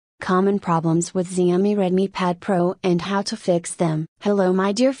common problems with Xiaomi Redmi Pad Pro and how to fix them. Hello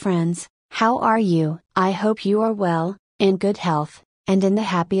my dear friends, how are you? I hope you are well, in good health, and in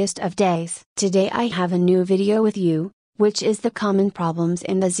the happiest of days. Today I have a new video with you, which is the common problems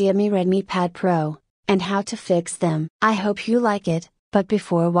in the Xiaomi Redmi Pad Pro, and how to fix them. I hope you like it, but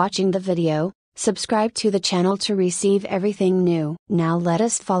before watching the video, subscribe to the channel to receive everything new. Now let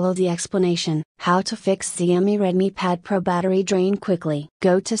us follow the explanation. How to fix Xiaomi Redmi Pad Pro battery drain quickly.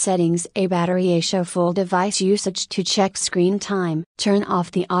 Go to Settings, a battery show full device usage to check screen time. Turn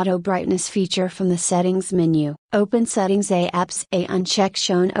off the auto brightness feature from the settings menu. Open Settings, apps, uncheck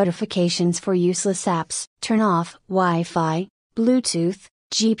show notifications for useless apps. Turn off Wi-Fi, Bluetooth,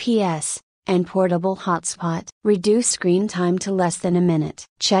 GPS, and portable hotspot. Reduce screen time to less than a minute.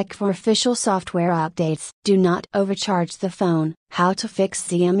 Check for official software updates. Do not overcharge the phone. How to fix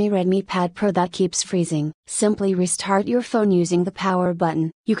Xiaomi Redmi Pad Pro that keeps freezing. Simply restart your phone using the power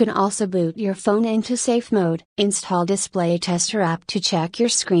button. You can also boot your phone into safe mode. Install Display Tester app to check your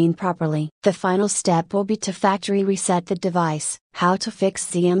screen properly. The final step will be to factory reset the device. How to fix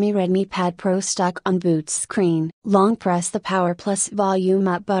Xiaomi Redmi Pad Pro stuck on boot screen. Long press the power plus volume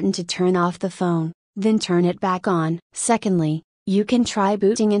up button to turn off the phone, then turn it back on. Secondly, you can try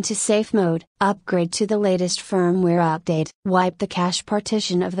booting into safe mode. Upgrade to the latest firmware update. Wipe the cache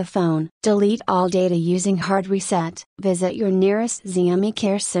partition of the phone. Delete all data using hard reset. Visit your nearest Xiaomi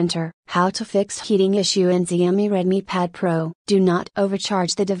Care Center. How to fix heating issue in Xiaomi Redmi Pad Pro. Do not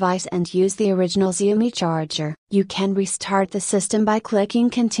overcharge the device and use the original Xiaomi charger. You can restart the system by clicking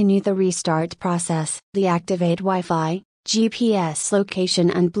Continue the restart process. Deactivate Wi-Fi, GPS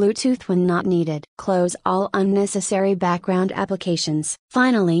location and Bluetooth when not needed. Close all unnecessary background applications.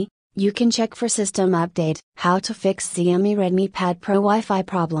 Finally, you can check for system update. How to fix Xiaomi Redmi Pad Pro Wi-Fi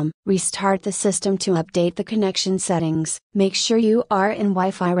problem. Restart the system to update the connection settings. Make sure you are in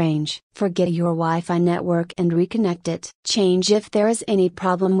Wi-Fi range. Forget your Wi-Fi network and reconnect it. Change if there is any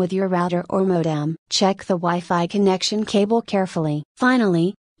problem with your router or modem. Check the Wi-Fi connection cable carefully.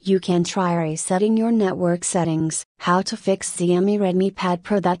 Finally, you can try resetting your network settings. How to fix Xiaomi Redmi Pad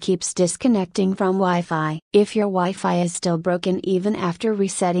Pro that keeps disconnecting from Wi-Fi. If your Wi-Fi is still broken even after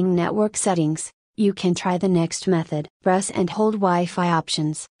resetting network settings, you can try the next method. Press and hold Wi-Fi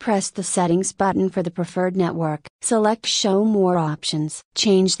options. Press the settings button for the preferred network. Select Show More options.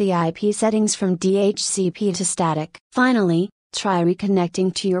 Change the IP settings from DHCP to static. Finally, try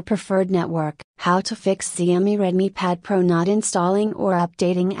reconnecting to your preferred network. How to fix Xiaomi Redmi Pad Pro not installing or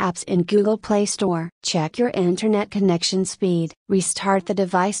updating apps in Google Play Store. Check your internet connection speed. Restart the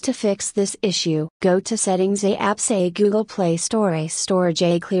device to fix this issue. Go to Settings, apps, Google Play Store,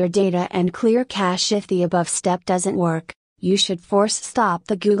 Storage, clear data and clear cache. If the above step doesn't work, you should force stop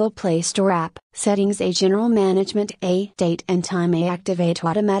the Google Play Store app. Settings, general management, date and time, activate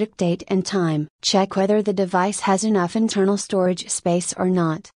automatic date and time. Check whether the device has enough internal storage space or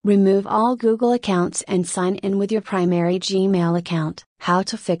not. Remove all Google accounts and sign in with your primary Gmail account. How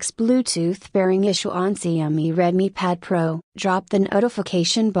to fix Bluetooth pairing issue on Xiaomi Redmi Pad Pro. Drop the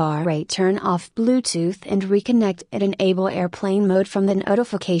notification bar rate, turn off Bluetooth and reconnect it. Enable airplane mode from the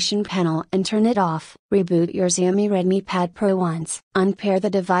notification panel and turn it off. Reboot your Xiaomi Redmi Pad Pro once. Unpair the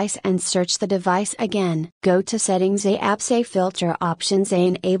device and search the device again. Go to Settings, apps, filter options,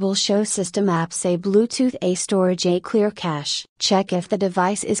 enable show system apps, Bluetooth, storage, clear cache. Check if the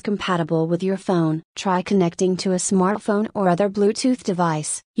device is compatible with your phone. Try connecting to a smartphone or other Bluetooth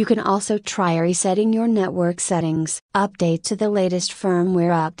device. You can also try resetting your network settings. Update to the latest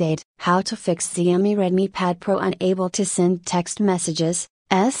firmware update. How to fix Xiaomi Redmi Pad Pro unable to send text messages,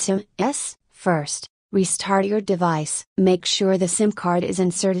 SMS. First, restart your device. Make sure the SIM card is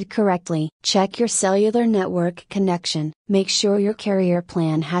inserted correctly. Check your cellular network connection. Make sure your carrier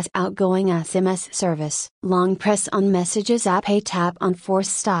plan has outgoing SMS service. Long press on Messages app, tap on Force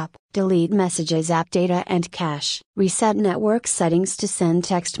Stop. Delete Messages app data and cache. Reset network settings to send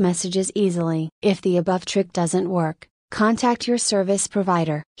text messages easily. If the above trick doesn't work, contact your service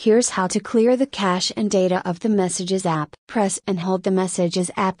provider. Here's how to clear the cache and data of the Messages app. Press and hold the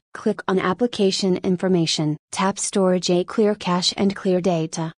Messages app, click on Application Information, tap Storage, clear cache and clear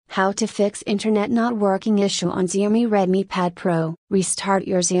data. How to fix internet not working issue on Xiaomi Redmi Pad Pro. Restart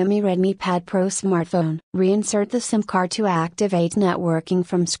your Xiaomi Redmi Pad Pro smartphone. Reinsert the SIM card to activate networking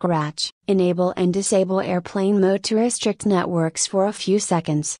from scratch. Enable and disable airplane mode to restrict networks for a few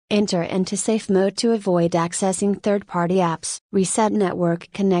seconds. Enter into safe mode to avoid accessing third-party apps. Reset network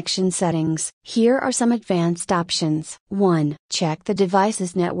connection settings. Here are some advanced options. 1. Check the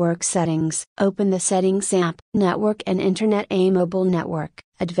device's network settings. Open the Settings app, Network and Internet, a mobile network.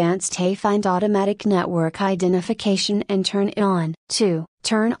 Advanced, find automatic network identification and turn it on. 2.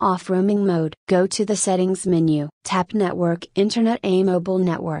 Turn off roaming mode. Go to the settings menu. Tap network internet a mobile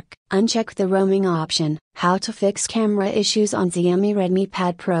network. Uncheck the roaming option. How to fix camera issues on Xiaomi Redmi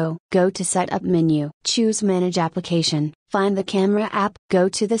Pad Pro. Go to setup menu. Choose manage application. Find the camera app. Go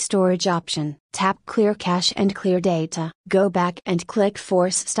to the storage option. Tap clear cache and clear data. Go back and click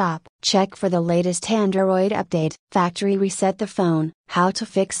force stop. Check for the latest Android update. Factory reset the phone. How to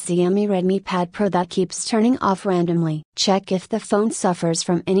fix Xiaomi Redmi Pad Pro that keeps turning off randomly. Check if the phone suffers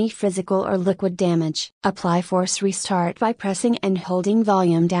from any physical or liquid damage. Apply force restart by pressing and holding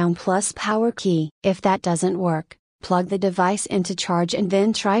volume down plus power key. If that doesn't work, plug the device into charge and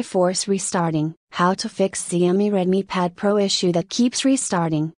then try force restarting. How to fix Xiaomi Redmi Pad Pro issue that keeps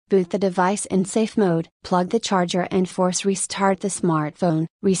restarting. Boot the device in safe mode. Plug the charger and force restart the smartphone.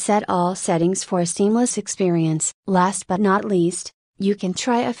 Reset all settings for a seamless experience. Last but not least, you can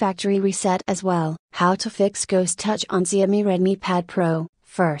try a factory reset as well. How to fix Ghost Touch on Xiaomi Redmi Pad Pro.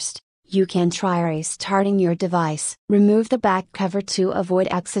 First, you can try restarting your device. Remove the back cover to avoid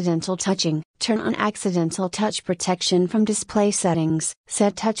accidental touching. Turn on accidental touch protection from display settings.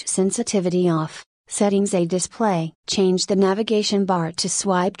 Set touch sensitivity off. Settings A display. Change the navigation bar to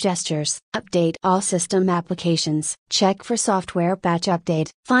swipe gestures. Update all system applications. Check for software patch update.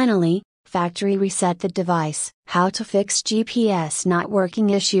 Finally, factory reset the device. How to fix GPS not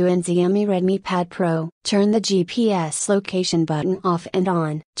working issue in Xiaomi Redmi Pad Pro. Turn the GPS location button off and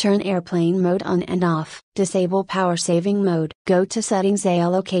on. Turn airplane mode on and off. Disable power saving mode. Go to settings A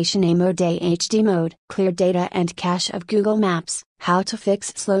location A mode A HD mode. Clear data and cache of Google Maps. How to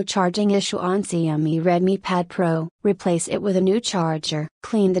fix slow charging issue on Xiaomi Redmi Pad Pro. Replace it with a new charger.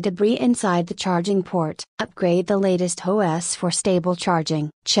 Clean the debris inside the charging port. Upgrade the latest OS for stable charging.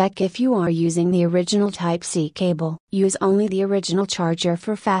 Check if you are using the original Type-C cable. Use only the original charger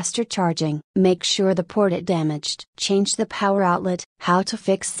for faster charging. Make sure the port is damaged. Change the power outlet. How to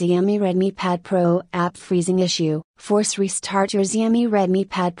fix Xiaomi Redmi Pad Pro app freezing issue. Force restart your Xiaomi Redmi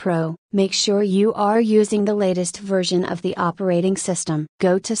Pad Pro. Make sure you are using the latest version of the operating system.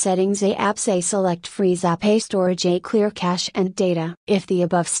 Go to settings A apps A select freeze app A storage A clear cache and data. If the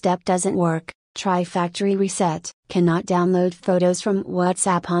above step doesn't work, try factory reset. Cannot download photos from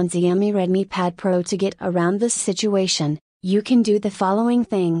WhatsApp on Xiaomi Redmi Pad Pro. To get around this situation, you can do the following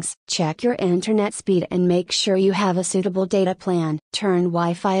things. Check your internet speed and make sure you have a suitable data plan. Turn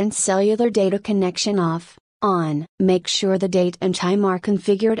Wi-Fi and cellular data connection off, on. Make sure the date and time are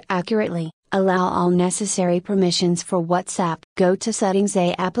configured accurately. Allow all necessary permissions for WhatsApp. Go to settings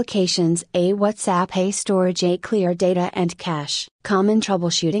A applications A WhatsApp A storage A clear data and cache. Common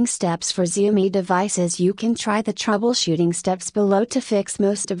troubleshooting steps for Xiaomi devices. You can try the troubleshooting steps below to fix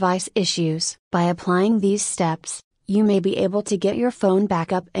most device issues. By applying these steps, you may be able to get your phone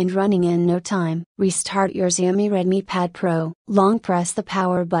back up and running in no time. Restart your Xiaomi Redmi Pad Pro. Long press the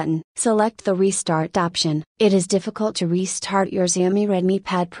power button. Select the restart option. It is difficult to restart your Xiaomi Redmi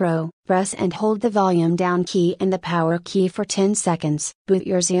Pad Pro. Press and hold the volume down key and the power key for 10 seconds. Boot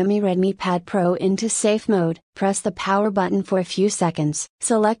your Xiaomi Redmi Pad Pro into safe mode. Press the power button for a few seconds.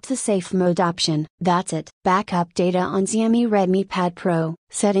 Select the safe mode option. That's it. Backup data on Xiaomi Redmi Pad Pro.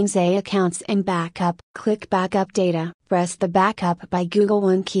 Settings A accounts and backup. Click backup data. Press the backup by Google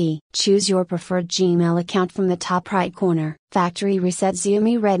One key. Choose your preferred Gmail account from the top right corner. Factory reset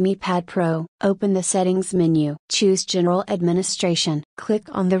Xiaomi Redmi Pad Pro. Open the settings menu. Choose General Administration. Click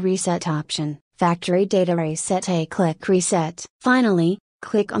on the reset option. Factory data reset A. Click reset. Finally,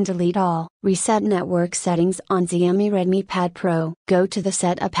 click on delete all. Reset network settings on Xiaomi Redmi Pad Pro. Go to the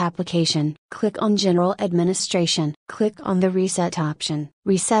setup application. Click on General Administration. Click on the reset option.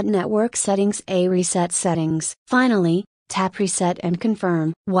 Reset network settings A. Reset settings. Finally, tap reset and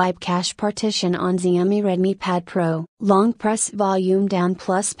confirm. Wipe cache partition on Xiaomi Redmi Pad Pro. Long press volume down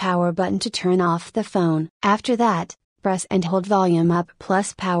plus power button to turn off the phone. After that, press and hold volume up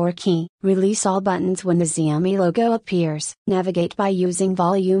plus power key. Release all buttons when the Xiaomi logo appears. Navigate by using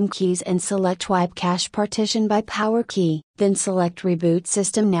volume keys and select wipe cache partition by power key. Then select reboot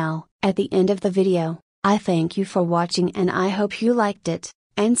system now. At the end of the video, I thank you for watching and I hope you liked it,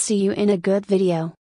 and see you in a good video.